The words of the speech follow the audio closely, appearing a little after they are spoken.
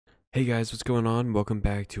Hey guys, what's going on? Welcome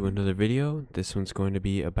back to another video. This one's going to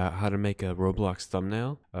be about how to make a Roblox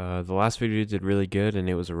thumbnail. The last video did really good and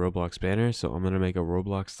it was a Roblox banner, so I'm going to make a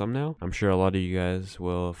Roblox thumbnail. I'm sure a lot of you guys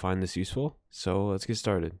will find this useful, so let's get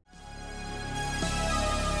started.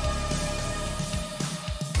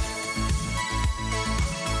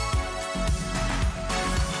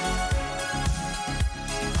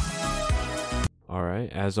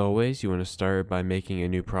 Alright, as always, you want to start by making a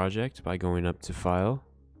new project by going up to File,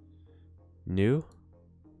 New,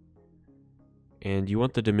 and you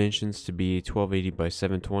want the dimensions to be 1280 by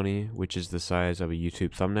 720, which is the size of a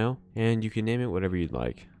YouTube thumbnail, and you can name it whatever you'd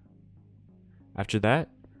like. After that,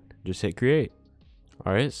 just hit create.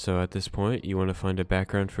 Alright, so at this point you want to find a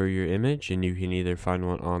background for your image, and you can either find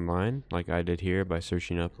one online like I did here by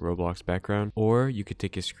searching up Roblox background, or you could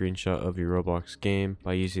take a screenshot of your Roblox game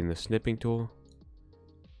by using the snipping tool,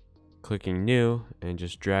 clicking new, and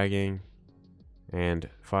just dragging and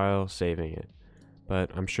file, saving it.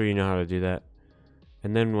 But I'm sure you know how to do that.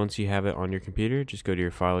 And then once you have it on your computer, just go to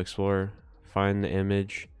your file explorer, find the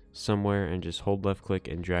image somewhere, and just hold left click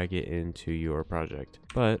and drag it into your project.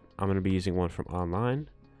 But I'm going to be using one from online,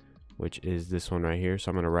 which is this one right here. So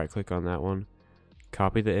I'm going to right click on that one,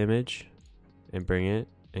 copy the image and bring it,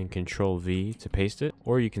 and Control V to paste it,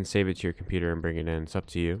 or you can save it to your computer and bring it in. It's up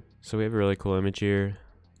to you. So we have a really cool image here.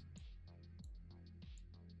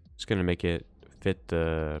 Just going to make it fit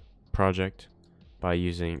the project by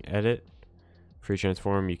using edit. Free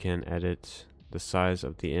transform, you can edit the size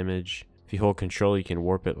of the image. If you hold control, you can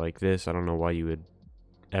warp it like this. I don't know why you would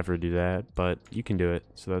ever do that, but you can do it,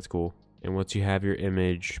 so that's cool. And once you have your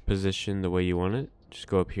image positioned the way you want it, just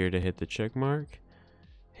go up here to hit the check mark,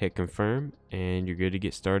 hit confirm, and you're good to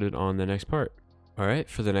get started on the next part. Alright,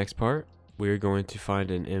 for the next part, we're going to find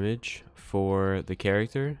an image for the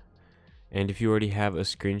character. And if you already have a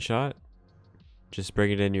screenshot, just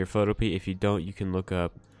bring it into your Photopea. If you don't, you can look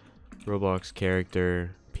up Roblox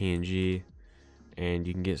character PNG and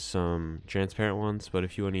you can get some transparent ones. But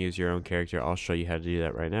if you want to use your own character, I'll show you how to do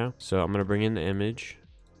that right now. So I'm going to bring in the image,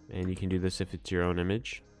 and you can do this if it's your own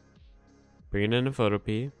image. Bring it into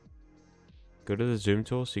Photopea. Go to the zoom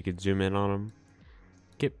tool so you can zoom in on them.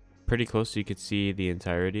 Get pretty close so you can see the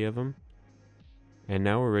entirety of them. And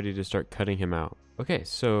now we're ready to start cutting him out. Okay,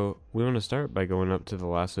 so we want to start by going up to the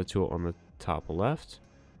lasso tool on the top left.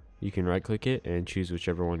 You can right click it and choose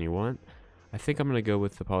whichever one you want. I think I'm going to go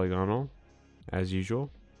with the polygonal as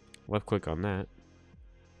usual. Left click on that.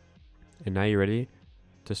 And now you're ready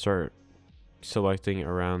to start selecting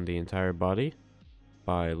around the entire body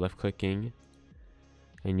by left clicking.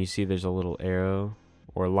 And you see there's a little arrow,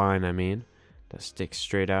 or line I mean, that sticks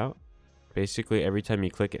straight out. Basically every time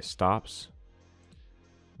you click it stops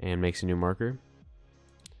and makes a new marker.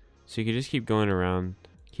 So you can just keep going around,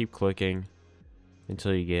 keep clicking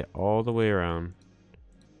until you get all the way around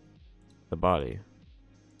the body.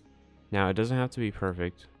 Now it doesn't have to be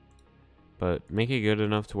perfect, but make it good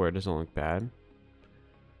enough to where it doesn't look bad.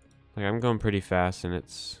 Like I'm going pretty fast and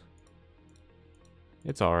it's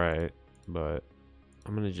alright, but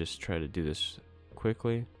I'm gonna just try to do this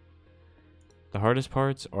quickly. The hardest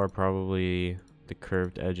parts are probably the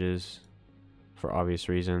curved edges for obvious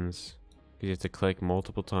reasons, because you have to click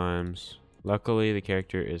multiple times. Luckily the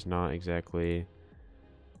character is not exactly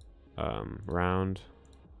round,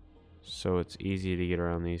 so it's easy to get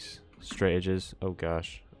around these straight edges. Oh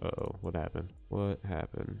gosh, uh-oh, what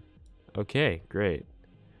happened? Okay, great.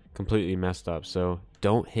 Completely messed up, so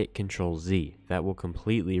don't hit Control Z. That will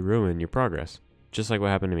completely ruin your progress, just like what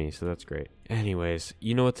happened to me, so that's great. Anyways,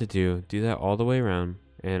 you know what to do. Do that all the way around,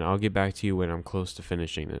 and I'll get back to you when I'm close to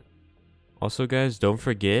finishing it. Also guys, don't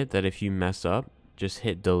forget that if you mess up, just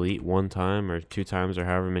hit delete one time or two times or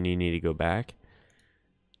however many you need to go back.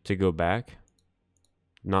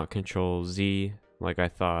 Not Control Z like I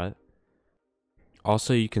thought.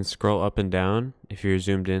 Also, you can scroll up and down if you're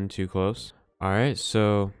zoomed in too close. Alright,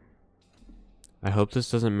 so I hope this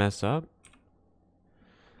doesn't mess up.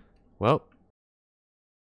 Well,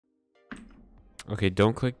 okay,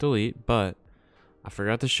 don't click delete, but I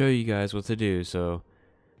forgot to show you guys what to do, so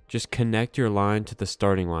just connect your line to the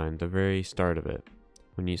starting line, the very start of it.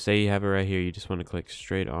 When you say you have it right here, you just want to click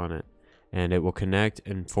straight on it, and it will connect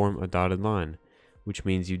and form a dotted line, which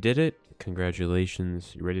means you did it.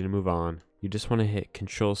 Congratulations, you're ready to move on. You just want to hit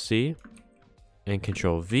Control C and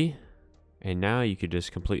Control V, and now you could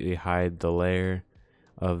just completely hide the layer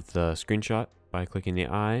of the screenshot by clicking the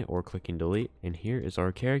eye or clicking delete. And here is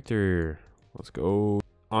our character. Let's go.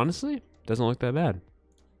 Honestly, doesn't look that bad.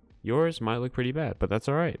 Yours might look pretty bad, but that's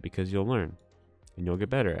alright because you'll learn and you'll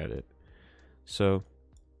get better at it. So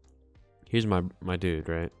here's my dude,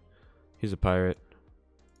 right? He's a pirate.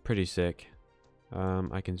 Pretty sick.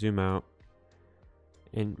 I can zoom out,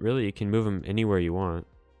 and really you can move them anywhere you want.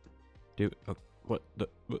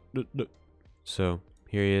 So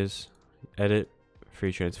here he is. Edit,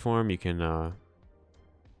 free transform. You can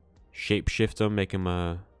shape shift him, make him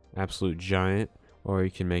a absolute giant, or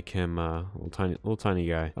you can make him a little tiny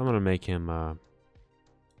guy. I'm gonna make him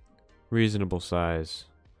reasonable size,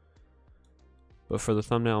 but for the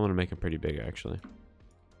thumbnail I'm gonna make him pretty big actually.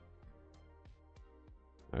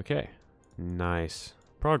 Okay, nice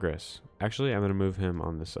progress. Actually, I'm gonna move him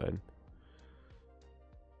on this side.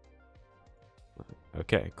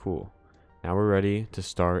 Okay, cool. Now we're ready to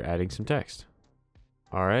start adding some text.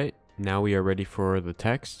 Alright, now we are ready for the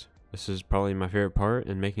text. This is probably my favorite part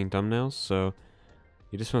in making thumbnails. So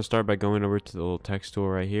you just want to start by going over to the little text tool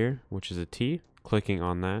right here, which is a T, clicking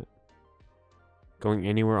on that, going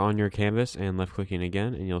anywhere on your canvas and left clicking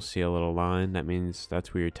again, and you'll see a little line. That means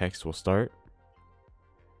that's where your text will start.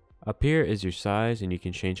 Up here is your size, and you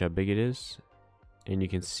can change how big it is, and you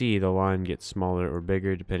can see the line gets smaller or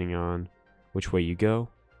bigger depending on which way you go.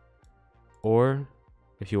 Or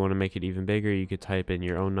if you want to make it even bigger, you could type in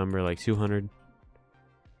your own number like 200.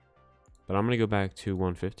 But I'm going to go back to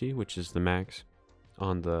 150, which is the max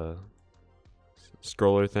on the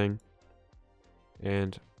scroller thing.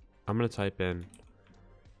 And I'm going to type in,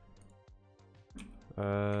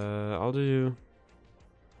 I'll do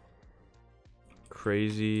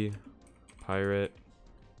crazy pirate.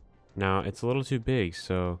 Now it's a little too big,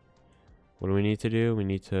 so what do we need to do? We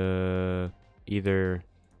need to either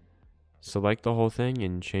select the whole thing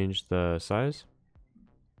and change the size,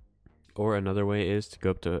 or another way is to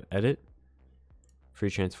go up to edit,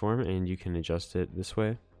 free transform, and you can adjust it this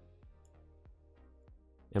way.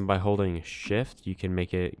 And by holding shift, you can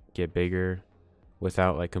make it get bigger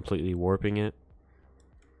without like completely warping it.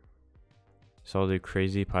 So I'll do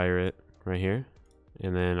crazy pirate right here,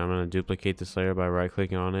 and then I'm going to duplicate this layer by right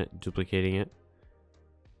clicking on it, duplicating it,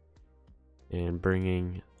 and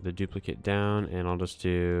bringing the duplicate down, and I'll just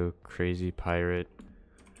do crazy pirate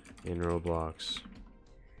in Roblox.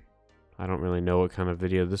 I don't really know what kind of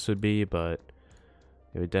video this would be, but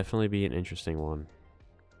it would definitely be an interesting one.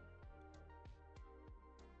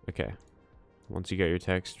 Okay, once you got your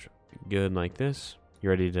text good like this,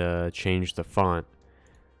 you're ready to change the font.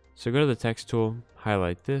 So go to the text tool,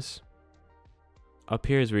 highlight this. Up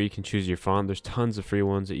here is where you can choose your font. There's tons of free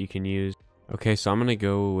ones that you can use. Okay, so I'm gonna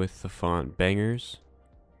go with the font Bangers.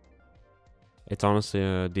 It's honestly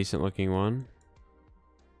a decent looking one.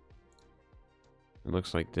 It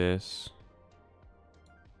looks like this.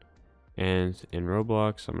 And in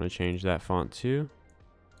Roblox, I'm gonna change that font too.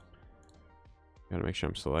 Gotta make sure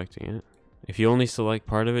I'm selecting it. If you only select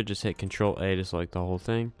part of it, just hit Control A to select the whole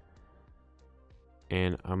thing.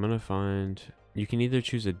 And I'm gonna find, you can either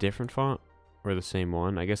choose a different font or the same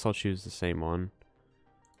one. I guess I'll choose the same one,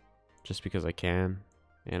 just because I can.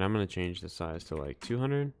 And I'm gonna change the size to like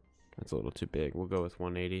 200. That's a little too big. We'll go with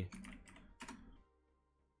 180.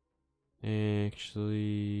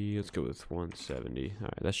 Actually, let's go with 170.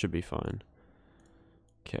 Alright, that should be fine.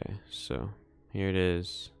 Okay, so here it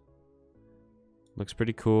is. Looks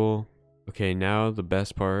pretty cool. Okay, now the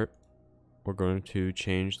best part. We're going to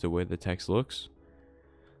change the way the text looks.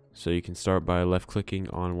 So you can start by left clicking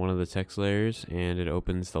on one of the text layers, and it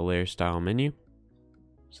opens the layer style menu.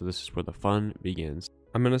 So this is where the fun begins.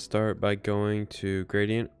 I'm going to start by going to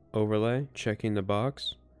gradient overlay, checking the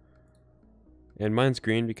box. And mine's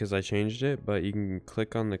green because I changed it, but you can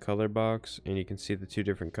click on the color box and you can see the two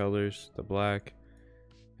different colors, the black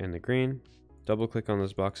and the green. Double click on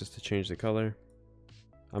those boxes to change the color.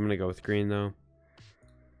 I'm going to go with green though.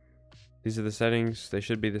 These are the settings. They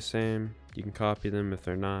should be the same. You can copy them if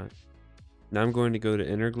they're not. Now I'm going to go to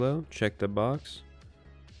inner glow, check the box.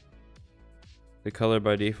 The color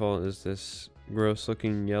by default is this gross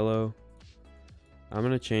looking yellow. I'm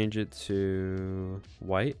going to change it to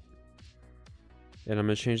white. And I'm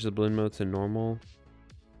going to change the blend mode to normal.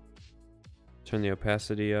 Turn the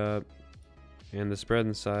opacity up. And the spread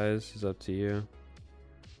and size is up to you.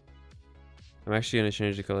 I'm actually going to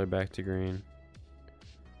change the color back to green.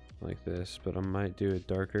 Like this, but I might do a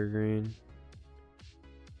darker green.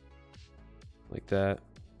 Like that.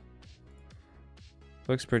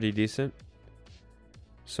 Looks pretty decent.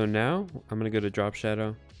 So now I'm going to go to drop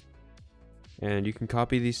shadow. And you can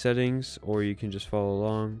copy these settings or you can just follow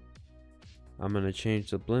along. I'm going to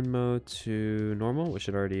change the blend mode to normal, which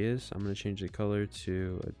it already is. I'm going to change the color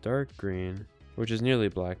to a dark green, which is nearly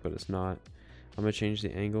black, but it's not. I'm going to change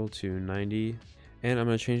the angle to 90. And I'm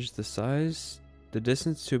going to change the size, the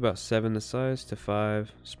distance to about 7, the size to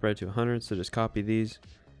 5, spread to 100. So just copy these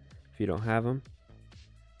if you don't have them.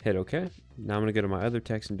 Hit OK. Now I'm going to go to my other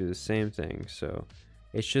text and do the same thing. So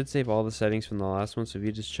it should save all the settings from the last one. So if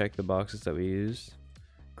you just check the boxes that we used,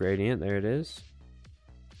 gradient, there it is.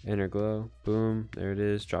 Inner glow, boom, there it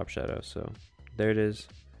is. Drop shadow, so there it is.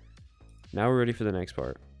 Now we're ready for the next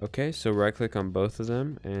part. Okay, so right click on both of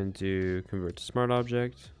them and do convert to smart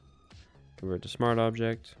object. Convert to smart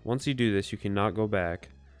object. Once you do this, you cannot go back.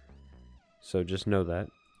 So just know that.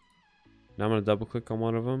 Now I'm going to double click on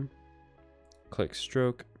one of them. Click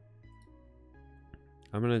stroke.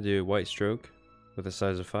 I'm going to do white stroke with a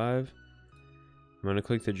size of 5. I'm going to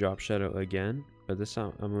click the drop shadow again, but this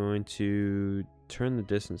time I'm going to turn the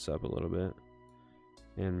distance up a little bit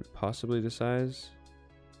and possibly the size.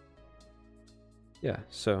 Yeah,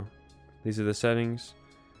 so these are the settings.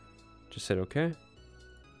 Just hit OK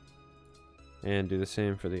and do the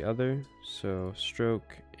same for the other. So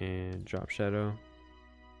stroke and drop shadow.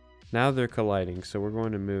 Now they're colliding, so we're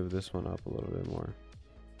going to move this one up a little bit more.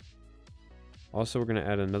 Also, we're going to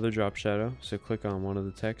add another drop shadow. So click on one of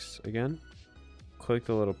the texts again. Click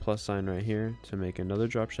the little plus sign right here to make another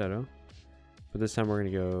drop shadow. But this time we're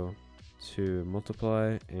going to go to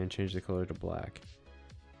multiply and change the color to black.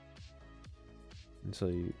 And so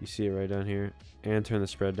you see it right down here. And turn the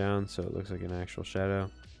spread down so it looks like an actual shadow.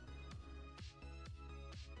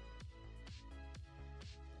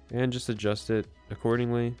 And just adjust it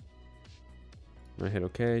accordingly. I'm going to hit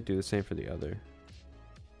OK. Do the same for the other.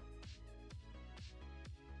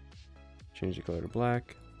 Change the color to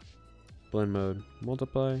black. Blend mode,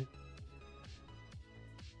 multiply.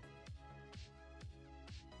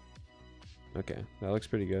 Okay, that looks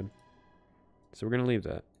pretty good. So we're going to leave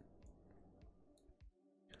that.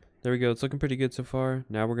 There we go. It's looking pretty good so far.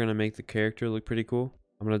 Now we're going to make the character look pretty cool.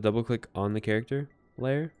 I'm going to double click on the character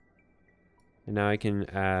layer. And now I can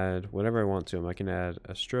add whatever I want to him. I can add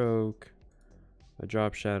a stroke, a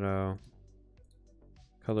drop shadow,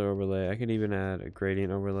 color overlay. I can even add a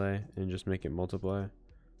gradient overlay and just make it multiply.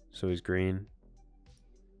 So he's green.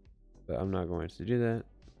 But I'm not going to do that.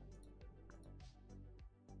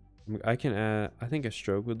 I can add, I think a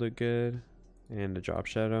stroke would look good and a drop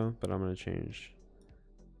shadow, but I'm going to change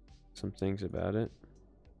some things about it.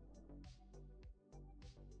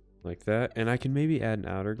 Like that. And I can maybe add an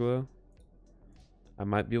outer glow. I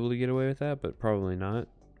might be able to get away with that, but probably not.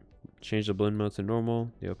 Change the blend mode to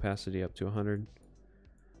normal, the opacity up to 100.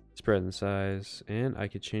 Spread and size, and I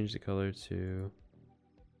could change the color to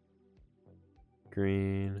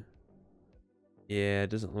green. Yeah, it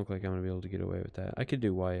doesn't look like I'm gonna be able to get away with that. I could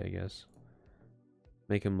do white, I guess.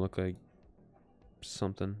 Make him look like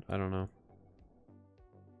something. I don't know.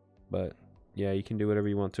 But yeah, you can do whatever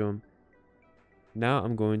you want to him. Now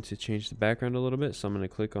I'm going to change the background a little bit. So I'm going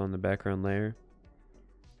to click on the background layer.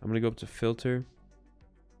 I'm going to go up to filter,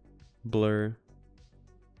 blur,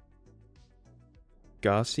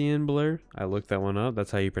 gaussian blur. I looked that one up.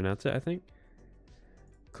 That's how you pronounce it, I think.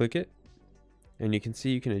 Click it. And you can see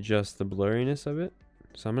you can adjust the blurriness of it.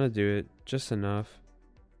 So I'm going to do it just enough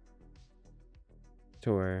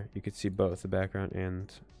to where you could see both the background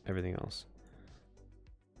and everything else.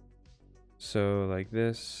 So like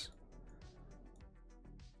this.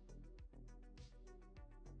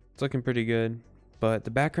 It's looking pretty good, but the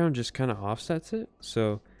background just kind of offsets it.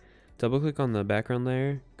 So double click on the background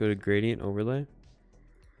layer, go to gradient overlay.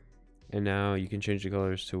 And now you can change the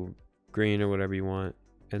colors to green or whatever you want.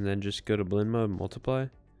 And then just go to blend mode, multiply.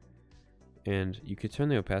 And you could turn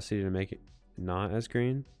the opacity to make it not as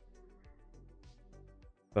green.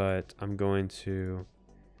 But I'm going to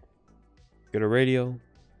go to radial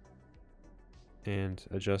and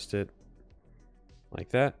adjust it like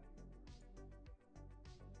that.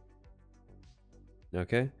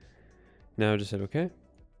 Okay. Now just hit OK.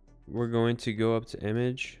 We're going to go up to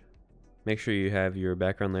image. Make sure you have your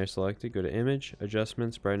background layer selected. Go to image,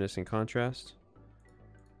 adjustments, brightness, and contrast.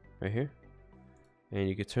 Right here. And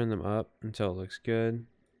you can turn them up until it looks good.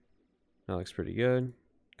 That looks pretty good.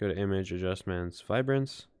 Go to image, adjustments,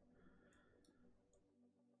 vibrance.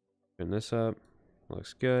 Turn this up.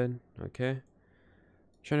 Looks good. Okay.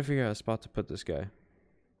 Trying to figure out a spot to put this guy.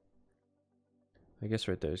 I guess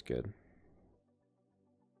right there is good.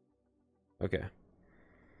 Okay.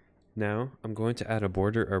 Now I'm going to add a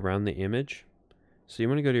border around the image. So you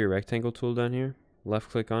want to go to your rectangle tool down here,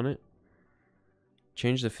 left click on it,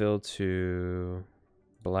 change the fill to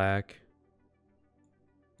black,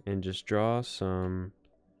 and just draw some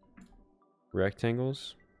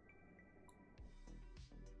rectangles.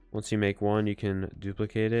 Once you make one, you can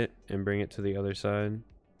duplicate it and bring it to the other side.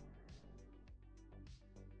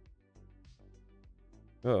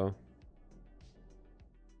 Uh-oh.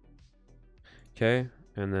 Okay,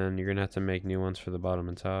 and then you're gonna have to make new ones for the bottom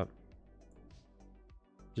and top.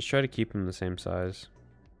 Just try to keep them the same size.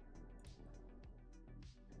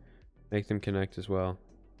 Make them connect as well.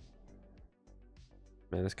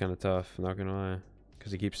 Man, that's kind of tough, not gonna lie,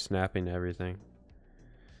 because it keeps snapping to everything.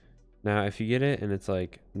 Now, if you get it and it's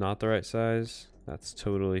like not the right size, that's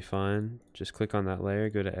totally fine. Just click on that layer,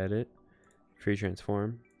 go to edit, free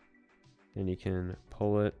transform, and you can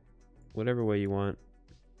pull it whatever way you want,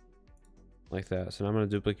 like that. So now I'm going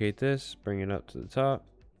to duplicate this, bring it up to the top,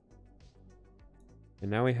 and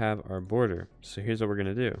now we have our border. So here's what we're going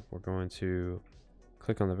to do. We're going to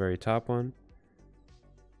click on the very top one.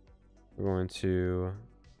 We're going to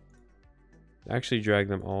actually drag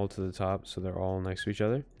them all to the top so they're all next to each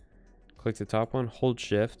other. Click the top one, hold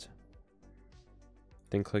shift,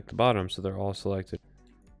 then click the bottom so they're all selected.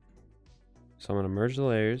 So I'm going to merge the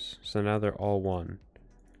layers so now they're all one.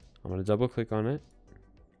 I'm going to double click on it,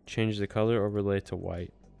 change the color overlay to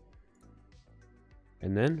white,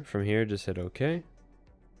 and then from here just hit OK.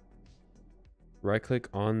 Right click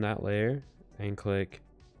on that layer and click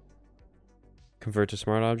convert to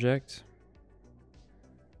smart object.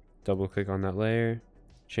 Double click on that layer,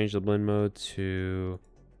 change the blend mode to,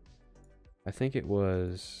 I think it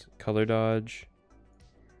was color dodge,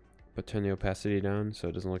 but turn the opacity down so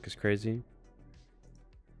it doesn't look as crazy.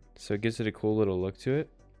 So it gives it a cool little look to it.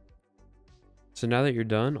 So now that you're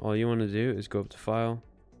done, all you want to do is go up to File,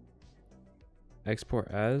 Export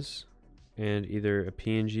As, and either a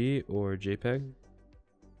PNG or JPEG.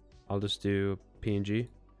 I'll just do PNG.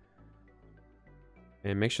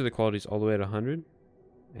 And make sure the quality is all the way at 100,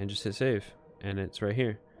 and just hit save, and it's right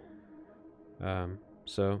here.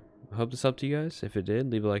 So I hope this helped you guys. If it did,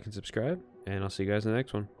 leave a like and subscribe, and I'll see you guys in the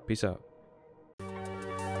next one. Peace out.